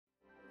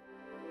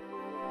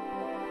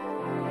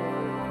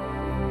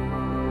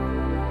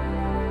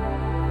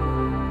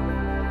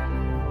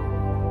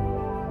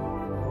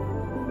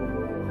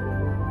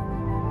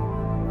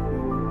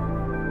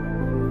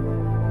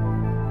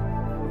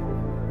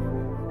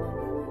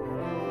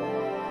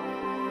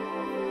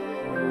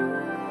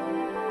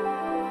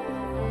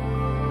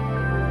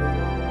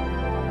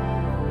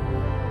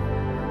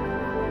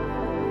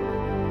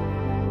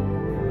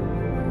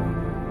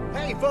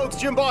Folks,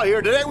 Jim Baugh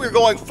here. Today we're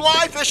going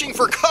fly fishing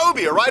for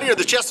cobia right here at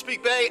the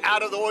Chesapeake Bay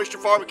out of the Oyster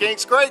Farm at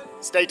Kings Creek.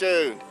 Stay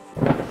tuned.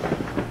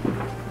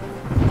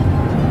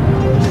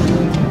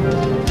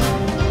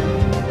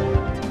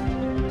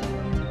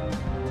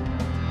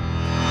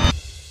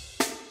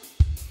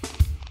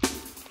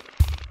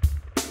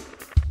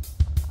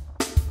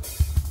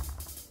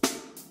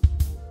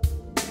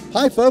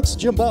 Hi folks,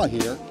 Jim Baugh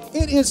here.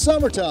 It is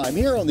summertime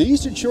here on the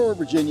eastern shore of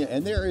Virginia,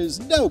 and there is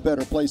no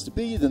better place to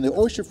be than the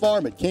Oyster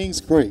Farm at Kings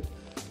Creek.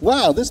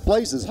 Wow, this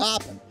place is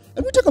hopping.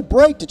 And we took a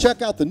break to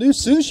check out the new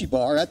sushi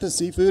bar at the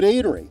Seafood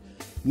Eatery.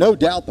 No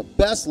doubt the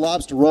best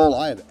lobster roll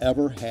I have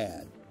ever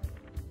had.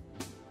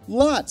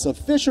 Lots of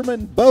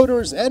fishermen,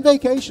 boaters, and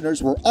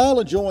vacationers were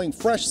all enjoying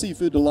fresh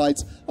seafood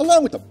delights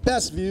along with the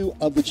best view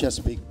of the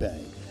Chesapeake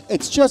Bay.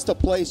 It's just a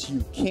place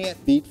you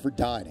can't beat for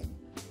dining.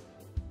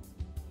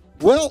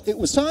 Well, it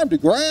was time to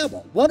grab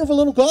a wonderful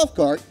little golf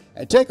cart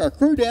and take our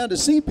crew down to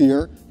Sea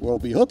Pier, where we'll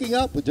be hooking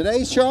up with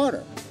today's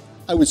charter.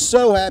 I was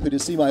so happy to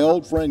see my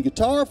old friend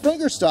guitar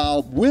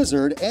fingerstyle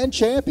wizard and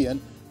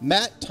champion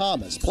Matt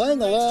Thomas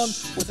playing along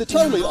with the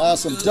totally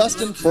awesome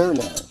Dustin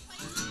Furlow.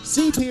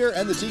 Sea Pier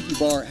and the Tiki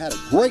Bar had a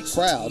great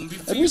crowd,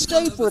 and we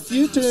stayed for a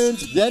few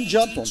tunes, then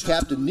jumped on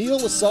Captain Neil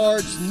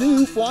Lessard's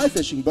new fly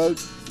fishing boat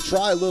to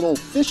try a little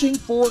fishing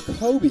for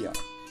cobia.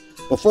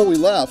 Before we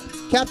left,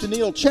 Captain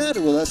Neil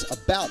chatted with us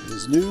about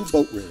his new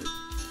boat rig.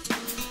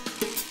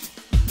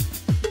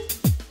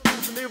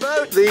 The new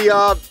boat,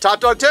 the Top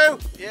Dog 2?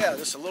 Yeah,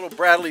 this is a little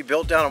Bradley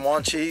built down in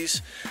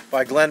Wanchese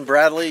by Glenn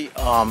Bradley.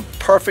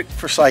 Perfect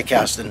for sight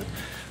casting.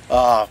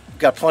 Got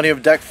plenty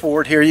of deck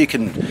forward here. You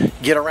can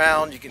get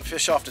around, you can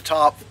fish off the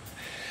top.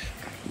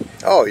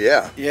 Oh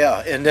yeah.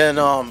 Yeah, and then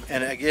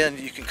and again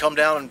you can come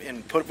down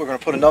and we're going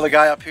to put another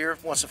guy up here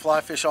wants to fly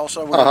fish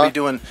also. We're going to be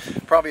doing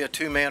probably a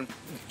two-man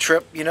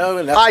trip, you know,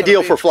 and that's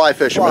ideal for fly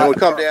fishermen. We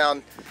come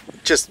down,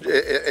 just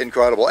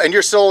incredible. And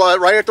you're still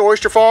right at the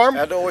Oyster Farm?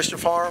 At the Oyster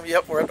Farm,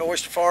 yep, we're at the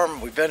Oyster Farm.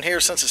 We've been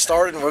here since it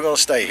started, and we're going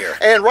to stay here.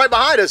 And right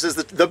behind us is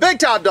the big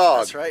Top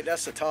Dog. That's right,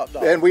 that's the Top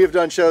Dog. And we have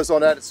done shows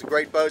on that. It's a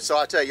great boat. So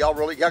I tell you,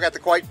 y'all got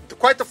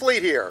quite the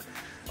fleet here.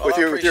 With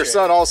your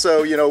son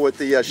also, you know, with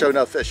the Show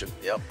Enough Fishing.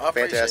 Yep, I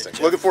appreciate fantastic.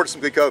 it, Looking forward to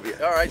some good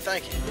cobia. All right,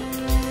 thank you.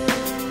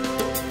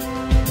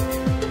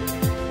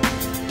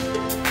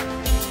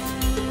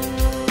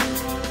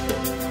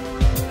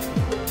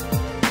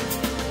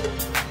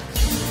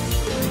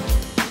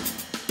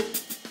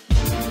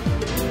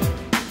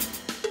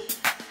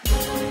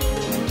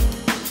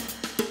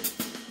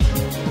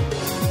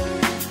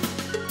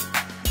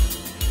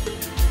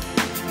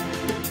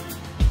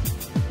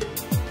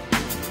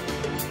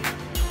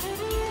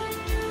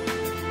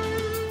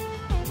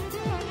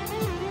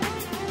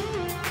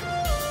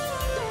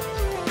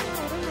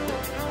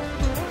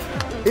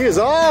 He is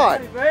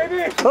on! Hey,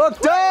 baby.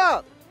 Hooked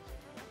up!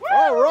 Woo!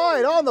 All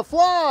right, on the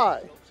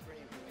fly!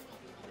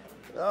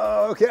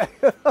 Oh, okay.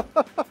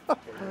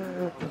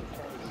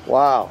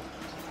 Wow.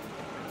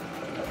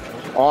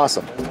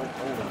 Awesome.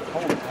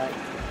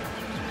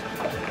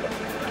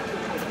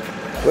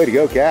 Way to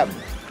go, Captain.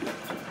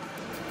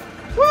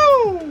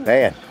 Woo!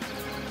 Man.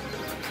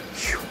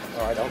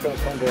 All right, I'm going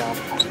to come down.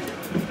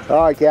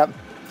 All right, Captain.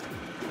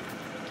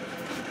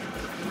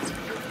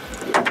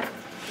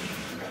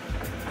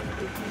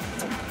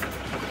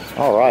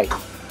 All right.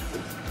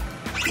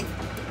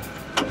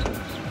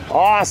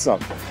 Awesome.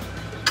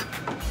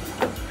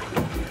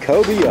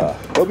 Cobia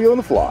on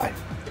the fly.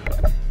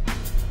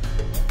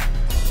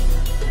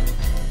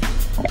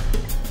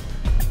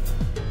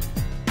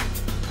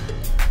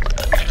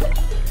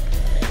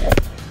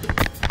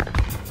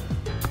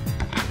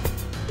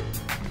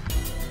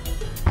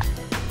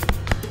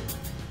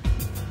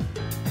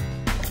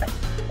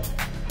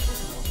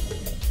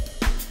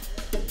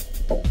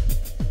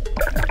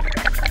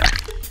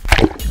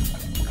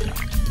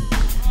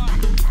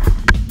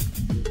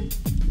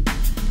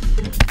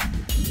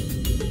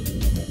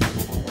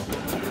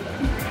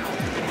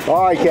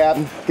 All right,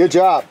 Captain. Good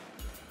job.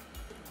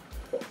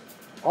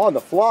 On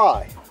the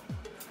fly.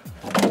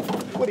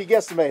 What do you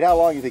guesstimate? How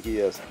long do you think he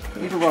is?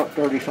 He's about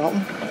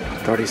 30-something.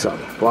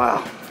 30-something.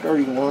 Wow.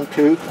 31,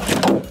 2.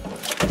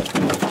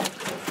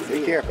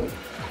 Be careful.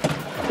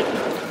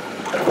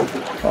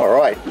 All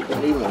right.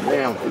 Even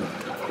down.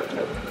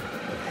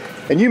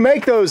 And you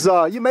make those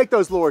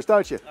lures,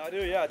 don't you? I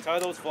do, yeah. I tie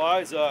those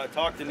flies. I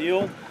talked to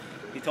Neil.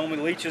 He told me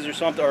leeches or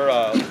something,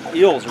 or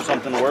eels or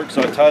something work.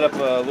 So I tied up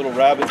a little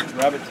rabbit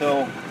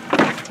tail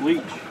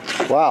leech.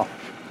 Wow.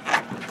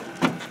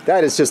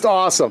 That is just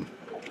awesome.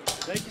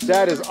 Thank you.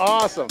 That is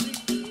awesome.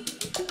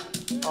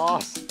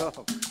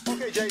 Awesome.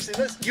 Okay,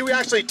 Jason, you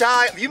actually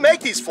you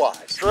make these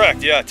flies.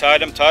 Correct, yeah. Tied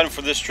them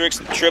for this trip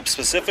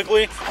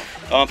specifically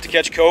to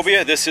catch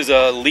cobia. This is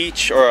a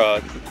leech or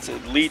a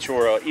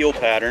eel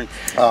pattern.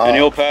 An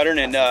eel pattern,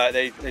 and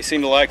they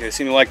seem to like it. They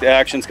seem to like the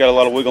action. It's got a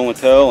lot of wiggle in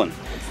the tail, and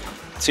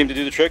seemed to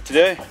do the trick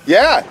today.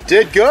 Yeah,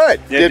 did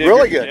good. Yeah, did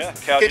really good. Yeah,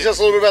 Can you tell us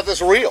a little bit about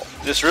this reel?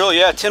 This reel,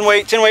 yeah, 10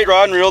 weight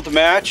rod and reel to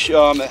match.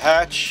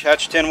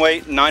 Hatch 10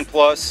 weight,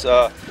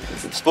 9+.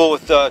 Spool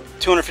with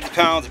 250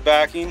 pounds of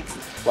backing.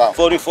 Wow.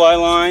 Floating fly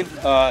line,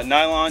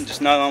 nylon,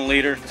 just nylon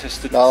leader.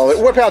 Just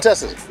what pound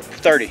test is it?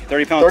 30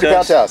 pound 30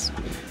 pound test.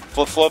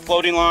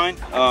 Floating line,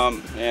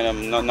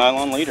 and a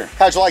nylon leader.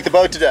 How'd you like the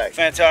boat today?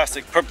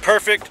 Fantastic.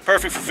 Perfect for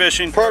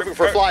fishing. Perfect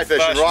for fly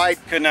fishing, right?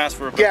 Couldn't ask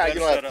for a better you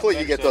don't have cleat.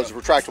 You get those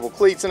retractable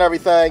cleats and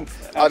everything.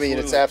 Absolutely. I mean,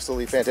 it's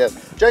absolutely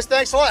fantastic. Jason,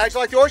 thanks a lot. How'd you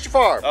like the Oyster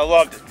Farm? I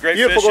loved it. Great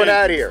Beautiful fishing. going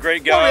out here.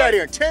 Great guy. We'll be out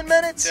here in 10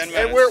 minutes. 10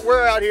 minutes. And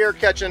we're out here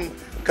catching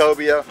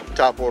cobia,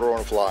 topwater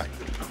on a fly.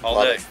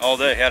 All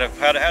day. Had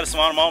us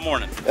on them all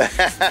morning.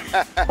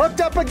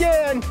 Hooked up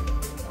again.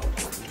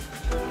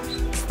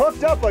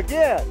 Hooked up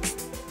again.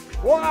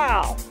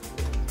 Wow.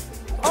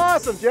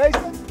 Awesome,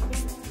 Jason.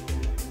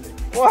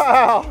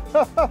 Wow.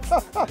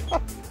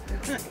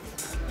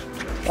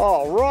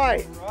 All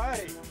right.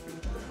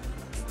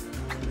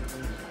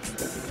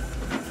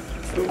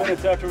 2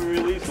 minutes after we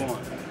release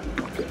one.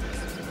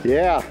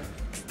 Yeah.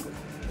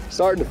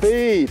 Starting to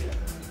feed.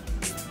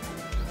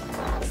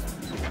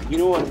 You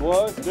know what it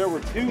was? There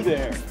were 2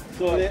 there.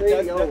 So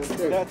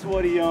that's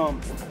what he, I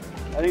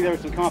think there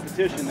was some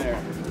competition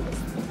there.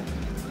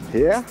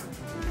 Yeah.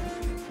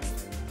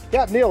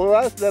 Captain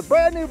Neil, the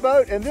brand new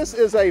boat, and this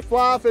is a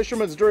fly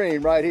fisherman's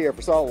dream right here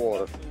for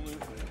saltwater.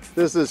 Absolutely.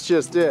 This is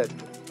just it.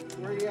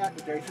 Where are you at,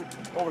 Jason?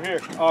 Over here,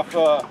 off.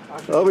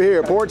 Over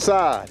here, port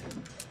side.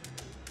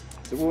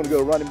 So we're going to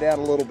go run him down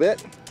a little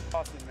bit.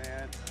 Awesome,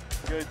 man.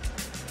 Good.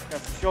 Got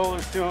some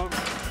shoulders to him.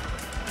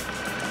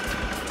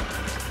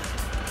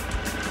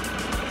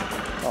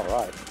 All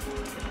right.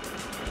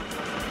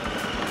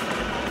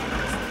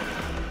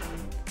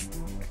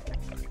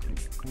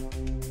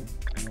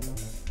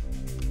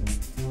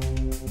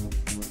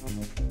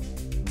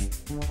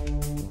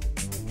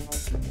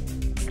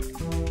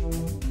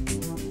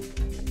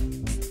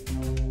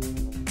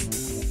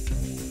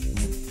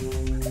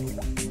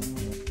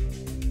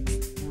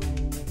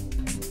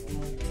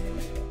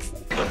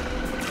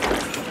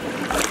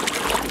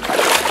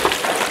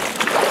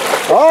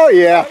 Oh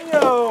yeah.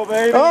 Yo,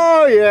 baby.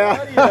 Oh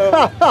yeah.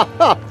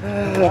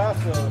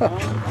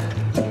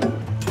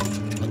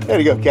 There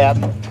you go,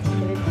 Captain.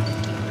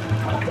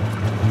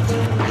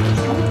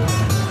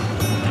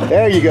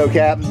 There you go,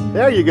 Captain.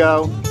 There you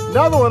go.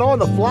 Another one on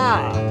the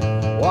fly.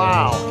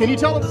 Wow. Can you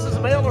tell if this is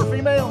a male or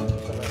female?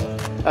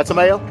 That's a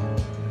male?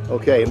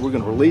 Okay, and we're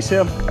going to release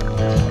him.